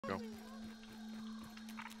Go.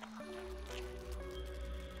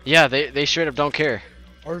 Yeah, they straight up don't care.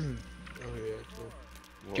 Arjun. Oh yeah,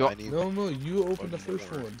 cool. Well, I need No, you open the one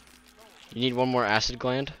first more. one. You need one more acid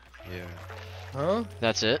gland. Yeah. Huh?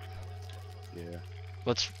 That's it. Yeah.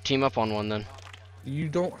 Let's team up on one then. You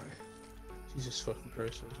don't. Jesus fucking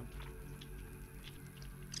Christ.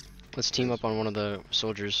 Let's team up on one of the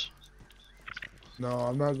soldiers. No,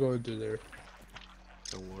 I'm not going through there.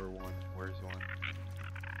 The lure one. Where's one?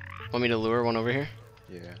 Want me to lure one over here?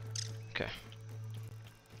 Yeah. Okay.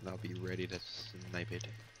 And I'll be ready to snipe it.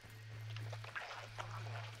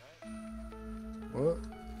 What?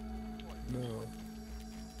 No.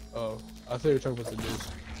 Oh, I thought you were talking about the news.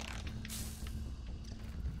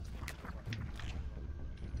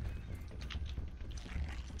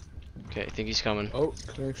 Okay, I think he's coming. Oh,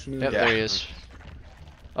 connection. Yep, Yeah. there he is.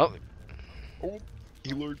 Oh, Oh,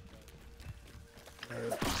 he lured.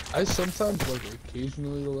 I sometimes like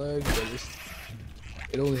occasionally lag, but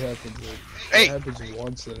it only happens like Hey! it happens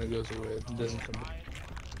once, then it goes away. It doesn't come back.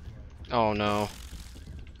 oh no.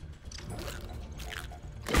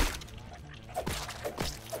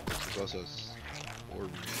 There's also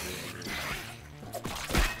orb.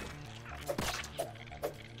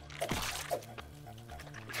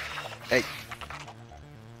 Hey!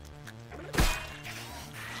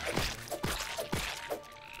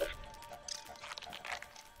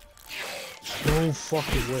 No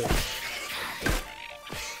fucking way.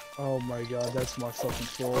 Oh my god, that's my fucking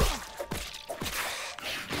fault.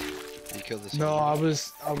 You killed this No, one. I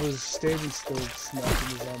was standing still,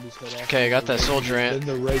 snapping the zombie's head off. Okay, I got that soldier ant.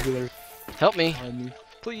 Then the regular Help me, behind me.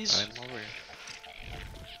 please. I'm over here.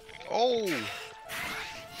 Oh!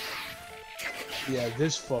 Yeah,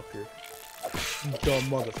 this fucker. You dumb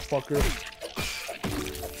motherfucker.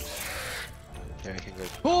 Yeah, I can go.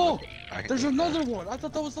 Oh! I can There's go another one! I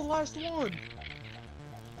thought that was the last one!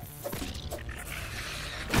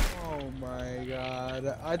 Oh my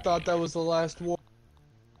god. I thought that was the last one.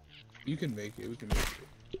 You can make it, we can make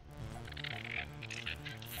it.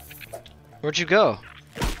 Where'd you go?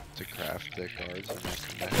 to craft the guards and then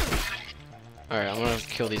come back. Alright, I'm gonna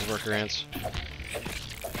kill these worker ants.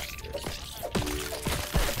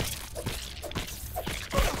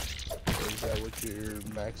 Is that what your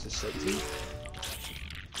max is set to?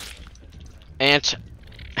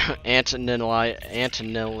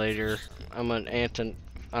 Antilator. I'm an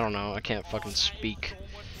I don't know, I can't fucking speak.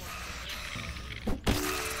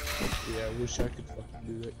 Yeah, I wish I could fucking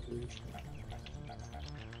do that, please.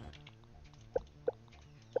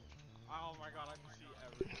 Oh my god, I can see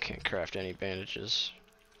everything. Can't craft any bandages.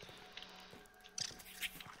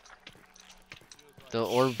 The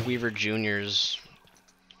Orb Weaver Junior's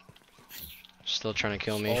still trying to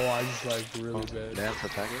kill me. Oh, I just like really bad. Damn,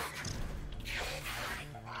 attack it.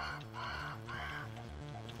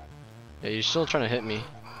 Yeah, you're still trying to hit me.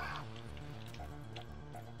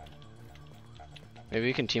 Maybe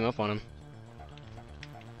we can team up on him.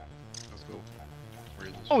 Let's go. Where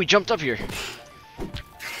is this? Oh, he jumped up here.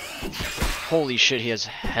 Holy shit, he has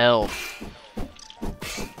health.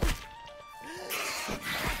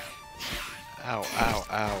 Ow, ow,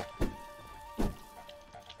 ow.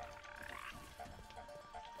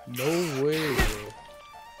 No way, bro.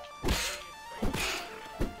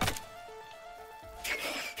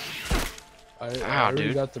 I already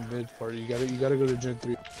dude. got the mid part. You gotta go to Gen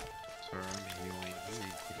 3. Sorry, I'm healing.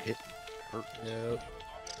 He hit me. Hurt me. Yep.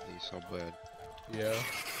 He's so bad. Yeah.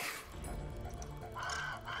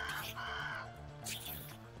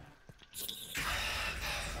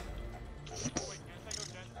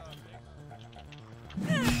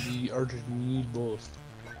 Archer, you need both.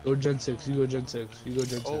 Go Gen 6, you go Gen 6, you go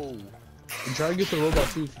Gen 6. Oh! And try and get the robot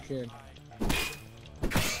too if you can.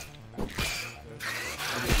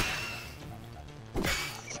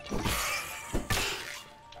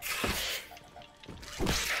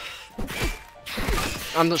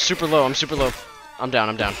 I'm super low, I'm super low. I'm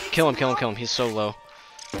down. Kill him, kill him. He's so low.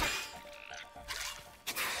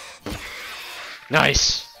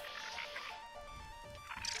 Nice!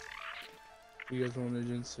 You guys want a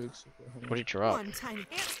Gen 6? What did he drop? One tiny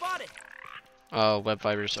ant spotted. Oh, web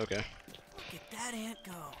fibers, okay. Get that ant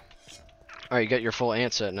go. Alright, you got your full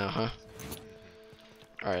ant set now, huh?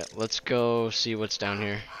 Alright, let's go see what's down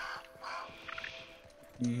here.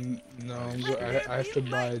 No, I have to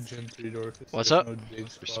buy a Gen 3 door. What's up? No big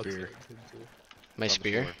spots spear. at Gen 2. My On the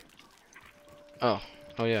spear? floor.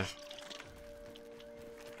 Oh yeah.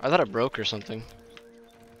 I thought it broke or something.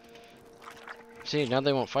 See, now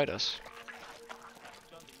they won't fight us.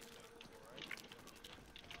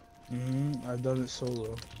 I've done it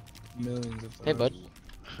solo. Millions of times. Hey, bud.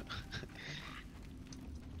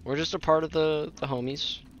 We're just a part of the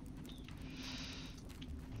homies.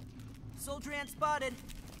 Soldier ant spotted.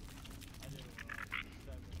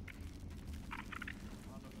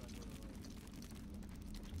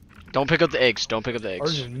 Don't pick up the eggs. Don't pick up the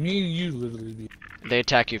eggs. Arjun, me and you literally be. They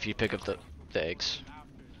attack you if you pick up the eggs.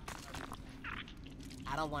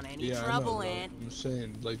 I don't want any Yeah, trouble, I know, Ant. I'm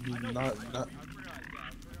saying, like, not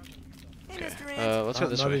Hey, Okay. Mr. Ant. Let's go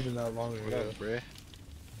this not way. even that long What ago. up, Bray?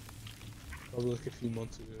 Probably like a few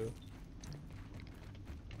months ago.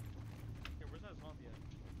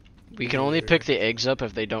 We can only pick the eggs up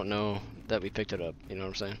if they don't know that we picked it up. You know what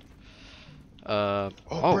I'm saying?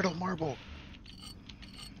 Oh, brittle marble.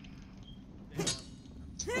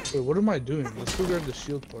 Wait, what am I doing? Let's go grab the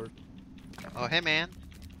shield part. Oh, hey, man.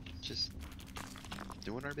 Just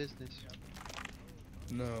doing our business.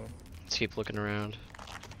 No. Let's keep looking around.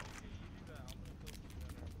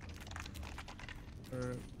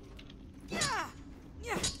 Alright.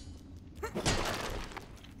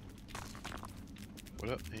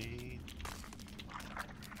 What up, man?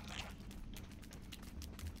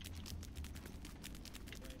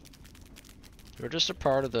 We're just a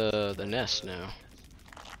part of the nest now.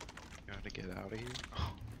 Gotta get out of here.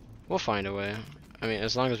 We'll find a way. I mean,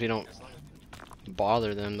 as long as we don't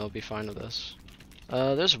bother them, they'll be fine with us.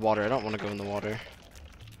 There's water. I don't want to go in the water.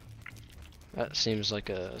 That seems like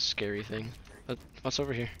a scary thing. What's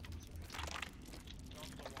over here?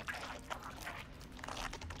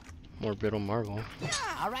 More brittle marble.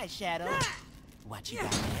 All right, Shadow. What you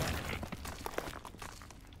got there?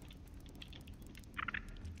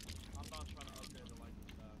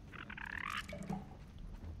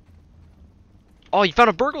 Oh, you found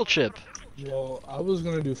a burgle chip! Well, I was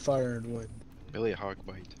gonna do fire and wind. Billy hog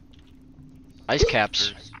bite. Ice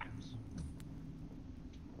caps.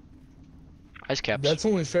 Ice caps. That's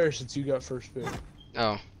only fair since you got first pick.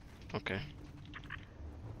 Oh, okay.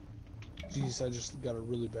 Jeez, I just got a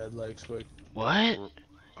really bad leg quick. What?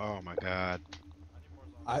 Oh my god.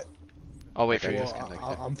 I'll wait for Okay. you.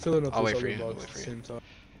 Well, I'm filling up I'll those wait for other you, I'll bugs wait at for the you. same time.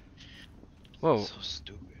 Whoa, So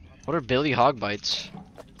stupid. what are Billy hog bites?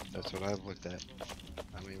 That's what I've looked at.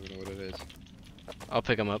 I don't even know what it is. I'll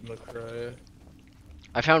pick them up. I'm gonna cry.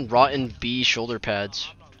 I found rotten bee shoulder pads.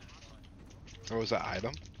 Oh, was that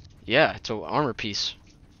item? Yeah, it's an armor piece.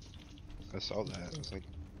 I saw that. I was like,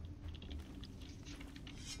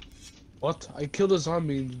 What? I killed a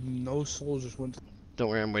zombie and no soldiers went to... Don't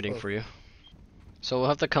worry, I'm waiting Oh. for you. So we'll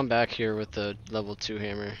have to come back here with the level 2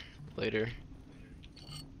 hammer later.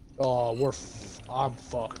 Oh, I'm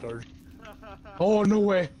fucked, Arjun. Oh, no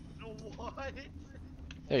way. What?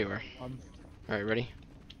 There you are. I'm... Alright, ready?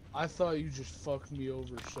 I thought you just fucked me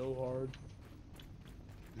over so hard.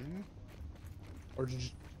 hmm? Or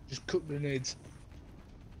just cook grenades.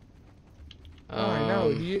 Alright, now,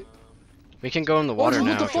 idiot. We can go in the water what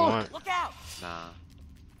now the if you fuck? want. Look out! Nah.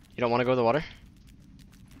 You don't want to go in the water?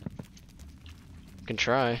 You can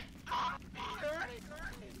try.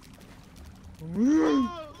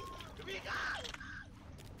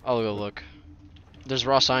 I'll go look. There's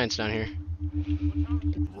raw science down here.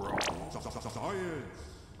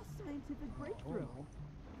 Scientific breakthrough.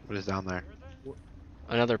 What is down there?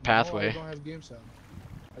 Another No, I pathway. don't have game sound.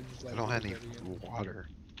 I just I like don't have any look at it again. water.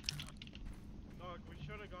 Dog, we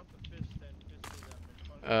should have got the fish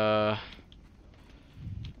then.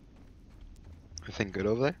 Everything good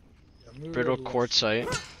over there? Yeah, move Brittle over the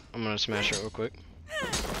quartzite. I'm gonna smash it real quick.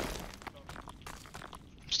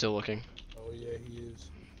 Still looking. left. Oh yeah, he is.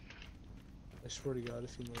 I swear to God,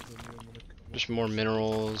 if he lands on you, I'm gonna come. Just more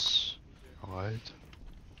minerals. What?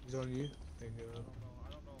 He's on you. Thank you.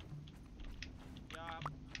 I don't know. Yeah.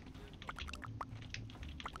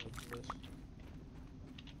 What's this?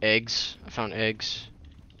 Eggs. I found eggs.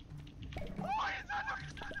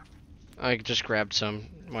 I just grabbed some.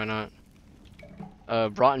 Why not?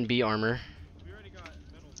 Rotten bee armor. We already got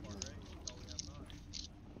middle part, right? No, we have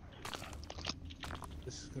not.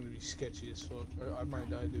 This is gonna be sketchy as fuck. I might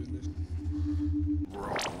die doing this.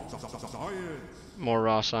 More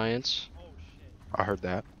raw science. Oh shit. I heard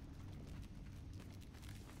that.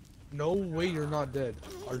 No way, you're not dead,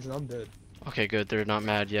 Arjun. I'm dead. Okay, good. They're not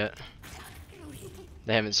mad yet.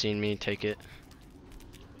 They haven't seen me take it.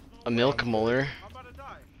 A milk molar. I'm about to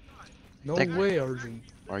die. No Thank- way, Arjun.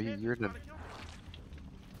 Are you? You're the.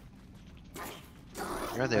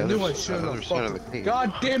 You're on the I other, knew I s- shouldn't other have side of the fucked. cave.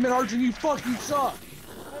 God damn it, Arjun! You fucking suck.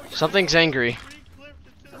 Something's angry. Re-clipped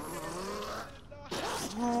until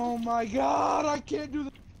the Oh my God! I can't do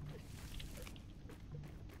this.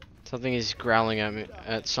 Something is growling at me.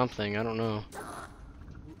 At something. I don't know.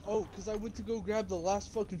 Oh, cause I went to go grab the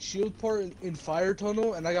last fucking shield part in fire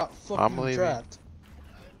tunnel, and I got I'm fucking leaving. trapped.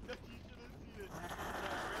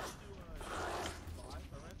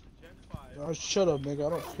 Oh, shut up, nigga. I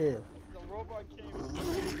don't care. robot came.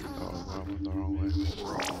 Oh, I went the wrong way.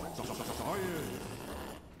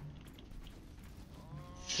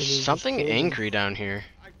 Should've just Something killed him. angry down here.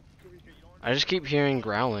 I just keep hearing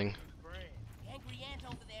growling. Angry ant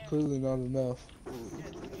over there. Clearly not enough.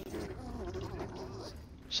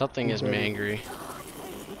 Something is Okay. mangry.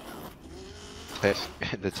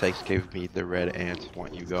 The text gave me the red ants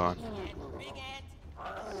want you gone. Big ant.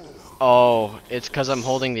 Oh, it's because I'm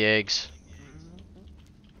holding the eggs.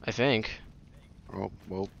 I think. Oh,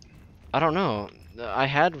 well, I don't know. I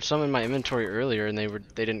had some in my inventory earlier and they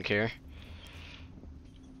didn't care.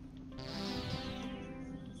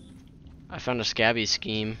 I found a scabby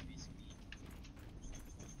scheme.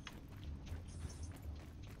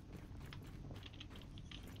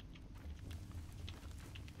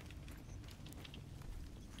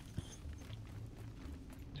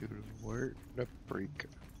 dude, where the freak?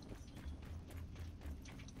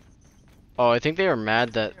 Oh, I think they were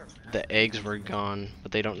mad that the eggs were gone,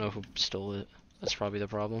 but they don't know who stole it. That's probably the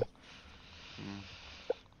problem.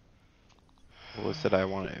 Well, it said I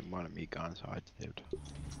wanted me gone, so I did.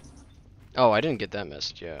 Oh, I didn't get that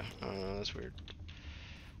message. Yeah, that's weird.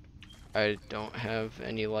 I don't have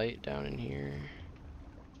any light down in here.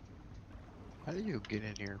 How did you get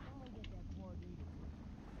in here?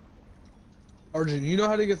 Arjun, you know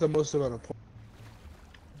how to get the most amount of points?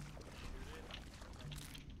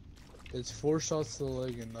 It's 4 shots to the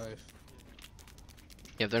leg and knife.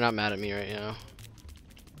 Yeah, they're not mad at me right now.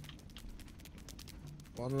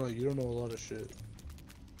 Well, I don't know, you don't know a lot of shit.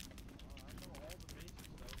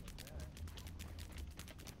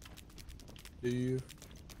 Do you?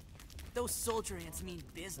 Those soldier ants mean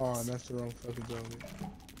business. Oh, and that's the wrong fucking zombie.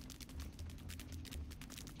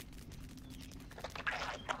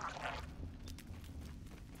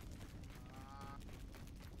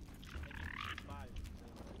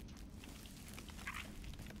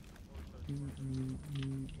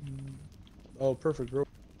 Oh, perfect, bro.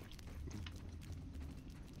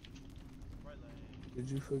 Did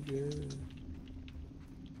you forget?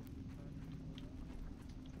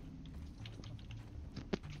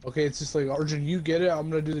 Okay, it's just like, Arjun, you get it, I'm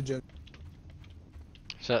gonna do the gen.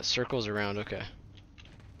 So that circles around, okay.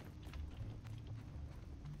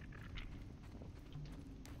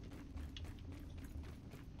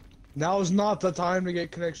 Now is not the time to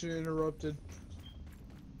get connection interrupted.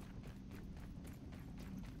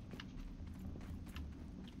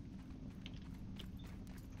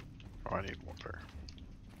 Oh, I need water.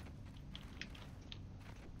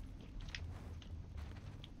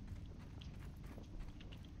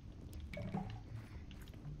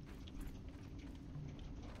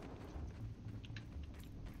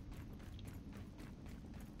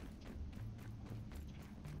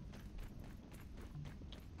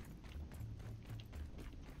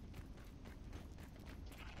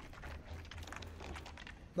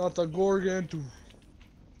 Not the Gorgon.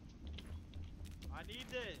 I need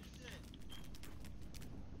this.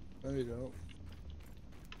 No, you don't.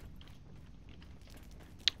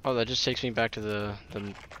 Oh, that just takes me back to the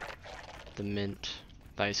mint,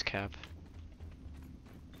 the ice cap.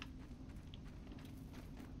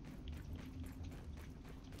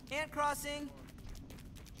 Ant crossing.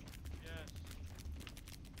 Yes.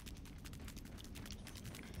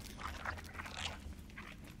 I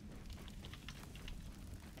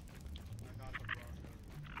got the block.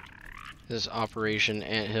 This is Operation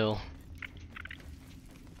Anthill.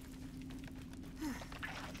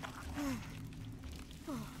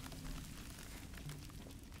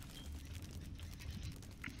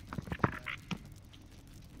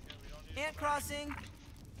 Ant crossing.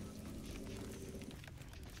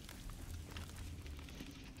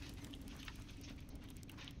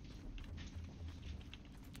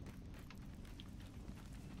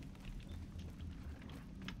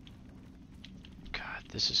 God,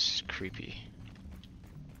 this is creepy.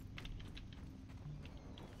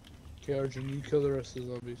 Okay, Arjun, you kill the rest of the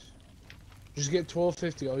zombies. Just get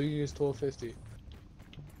 1250. All you need is 1250.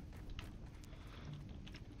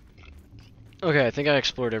 Okay, I think I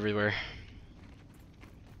explored everywhere.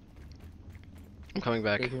 I'm coming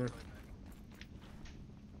back. Okay, come here.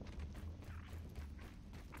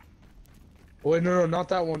 Oh, wait, no, not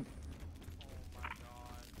that one. Oh my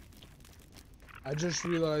god. I just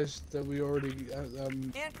realized that we already.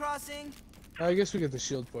 Ant crossing. I guess we get the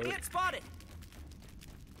shield part, Ant spotted.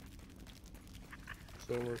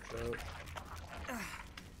 so it works out.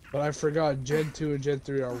 But I forgot Gen 2 and Gen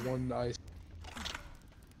 3 are one ice. I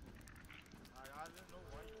didn't know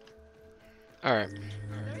why. Alright,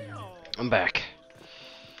 Damn. I'm back.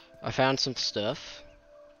 I found some stuff.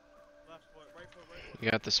 Left foot, right foot, right foot.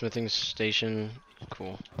 You got the smithing station.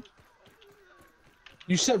 Cool.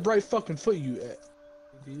 You said right fucking foot, you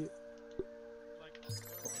idiot.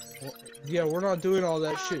 Yeah, we're not doing all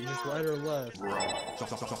that shit. Just right or left.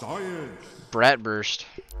 Bratburst.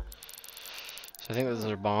 So I think those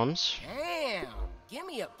are bombs. Damn, give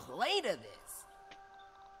me a plate of this.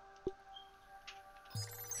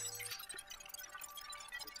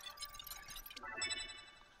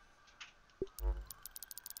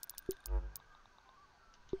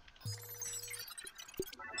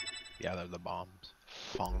 Yeah, they're the bombs.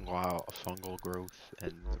 Fungal growth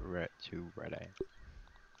and red ant.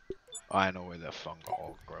 I know where the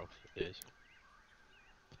fungal growth is.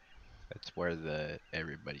 That's where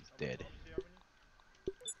everybody's dead.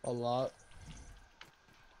 A lot.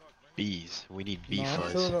 Bees. We need bee Nah,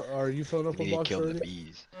 fuzz. are you filling up We a need to box kill the already?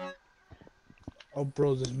 bees. Oh,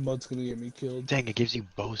 bro, this mud's gonna get me killed. Dang, it gives you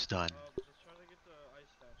bow stun. Just try to get the ice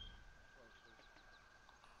staff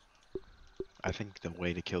first. I think the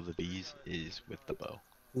way to kill the bees is with the bow.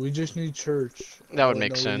 We just need church. That would Oh,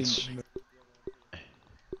 make no, we sense. need-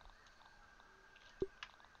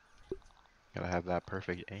 Gotta have that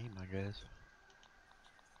perfect aim, I guess.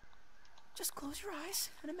 Just close your eyes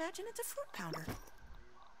and imagine it's a fruit pounder.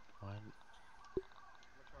 What? I'm gonna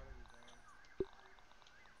try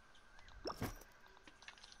to regain.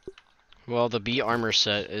 Well, the bee armor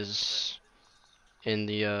set is in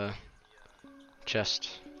the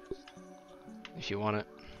chest. If you want it.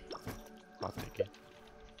 I'll take it.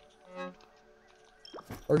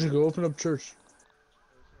 Archie, go open up church.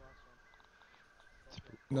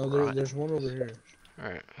 Where's the last one? No, Right. there's one over here.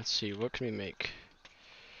 Alright, let's see. What can we make?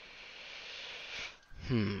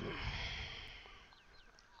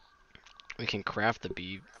 We can craft the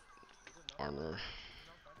bee armor.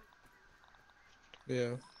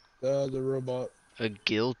 Yeah. The robot. A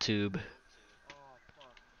gill tube. Oh,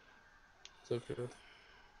 fuck. It's okay.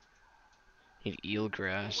 Need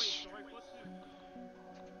eelgrass. Wait, the right foot too.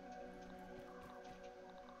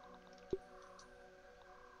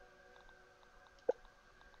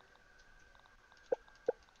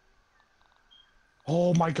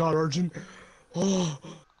 Oh my god, Arjun. Oh,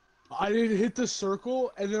 I didn't hit the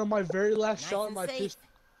circle, and then on my very last Nice shot, and my safe. pistol.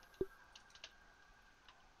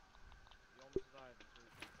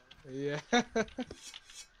 You almost died. Yeah.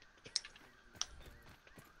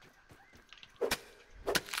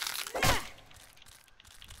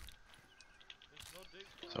 There's no dig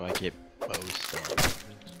spot. So I get bow stun.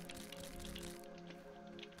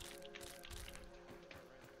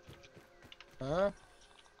 Huh?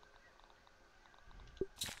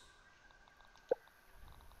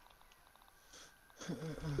 We're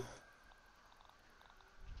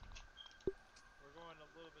going a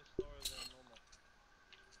little bit slower than normal.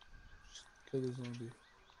 Kill the zombie.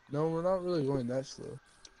 No, we're not really going that slow.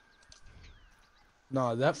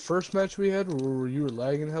 Nah, that first match we had where you were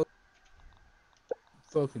lagging hell.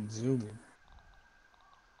 Fucking zooming.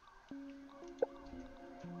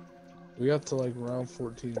 We got to like round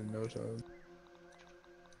 14 in no time.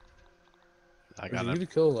 I Did got you a get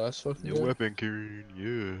to kill the last fucking new guy? weapon carrying,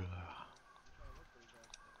 yeah.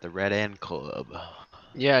 The Red Ant Club.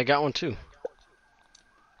 Yeah, I got one too.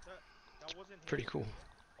 That wasn't Pretty him. cool.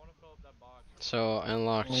 I wanna fill up that box. So I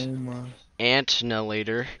unlocked Oh my.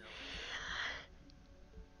 Antinator.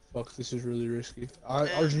 Fuck, this is really risky.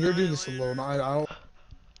 Arjun, you're doing this alone. I don't.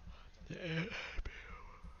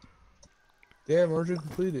 Damn, Arjun,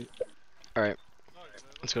 complete it. Alright,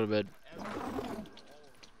 let's go to bed.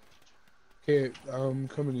 Okay, I'm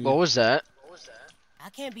coming to you. What was that? I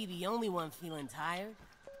can't be the only one feeling tired.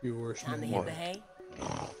 You're worse Time to than hit me. the hay.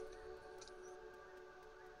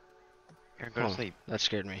 Here, go to Oh, sleep. that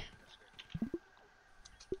scared me.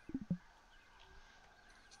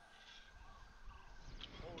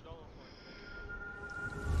 Oh, double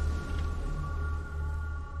point.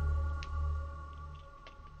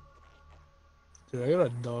 Dude, I got a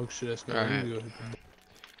dog shit ass guy. I need to go hit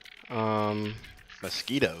the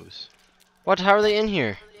Mosquitoes. What? How are they in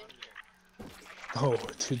here? Oh,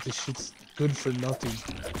 dude, this shit's good for nothing.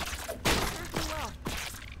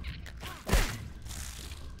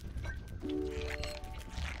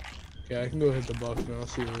 Okay, I can go hit the box now. I'll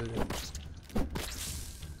see you later.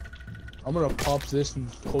 I'm gonna pop this and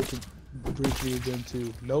hope it breeds me again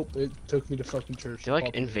too. Nope, it took me to fucking church. Did they like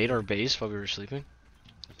Pop it. invade our base while we were sleeping?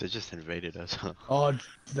 They just invaded us. Oh,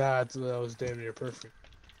 that was damn near perfect.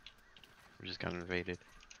 We just got invaded.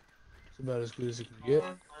 It's about as good as it can get.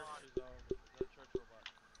 She's the church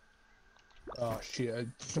robot. Oh shit!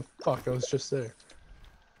 Fuck, I was just there.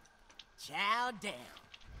 Chow down.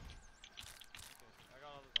 I got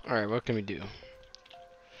all the Alright, what can we do?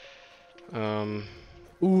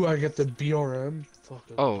 Ooh, I get the BRM.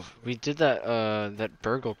 fuck. Oh, we did that that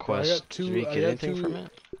burgle quest. Did we get anything from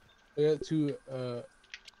it? I got 2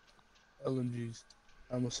 LMGs.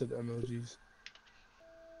 I almost said MLGs.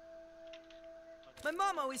 My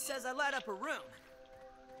mom always says I light up a room.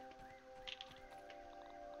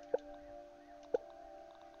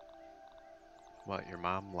 What, your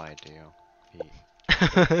mom lied to you?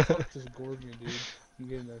 Fuck, just gored me, dude. I'm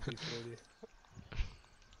getting that P40.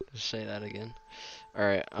 Just say that again.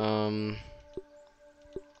 Alright,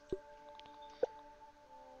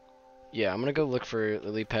 yeah, I'm gonna go look for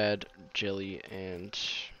lily pad, jelly, and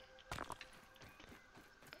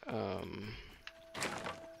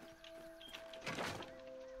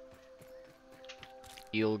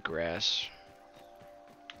eel grass.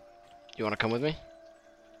 You wanna come with me?